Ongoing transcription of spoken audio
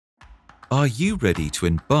Are you ready to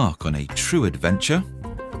embark on a true adventure?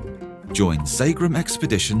 Join Zegrahm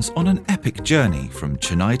expeditions on an epic journey from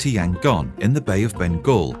Chennai to Yangon in the Bay of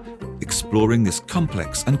Bengal, exploring this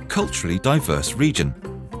complex and culturally diverse region,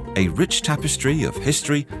 a rich tapestry of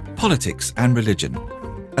history, politics and religion,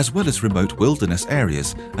 as well as remote wilderness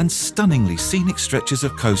areas and stunningly scenic stretches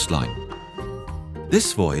of coastline.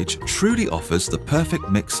 This voyage truly offers the perfect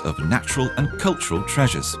mix of natural and cultural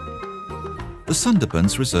treasures. The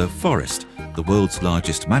Sundarbans Reserve Forest, the world's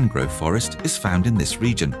largest mangrove forest, is found in this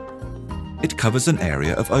region. It covers an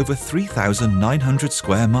area of over 3,900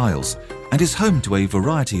 square miles and is home to a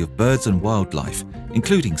variety of birds and wildlife,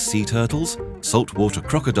 including sea turtles, saltwater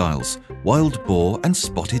crocodiles, wild boar and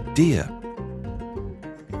spotted deer.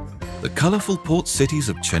 The colourful port cities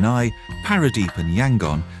of Chennai, Paradeep and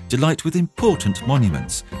Yangon delight with important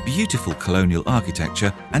monuments, beautiful colonial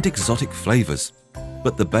architecture and exotic flavours.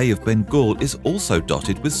 But the Bay of Bengal is also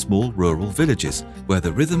dotted with small rural villages where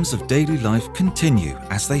the rhythms of daily life continue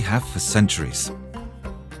as they have for centuries.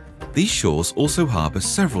 These shores also harbour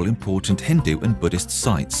several important Hindu and Buddhist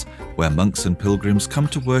sites where monks and pilgrims come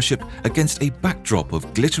to worship against a backdrop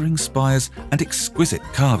of glittering spires and exquisite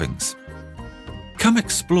carvings. Come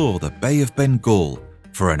explore the Bay of Bengal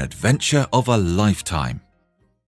for an adventure of a lifetime.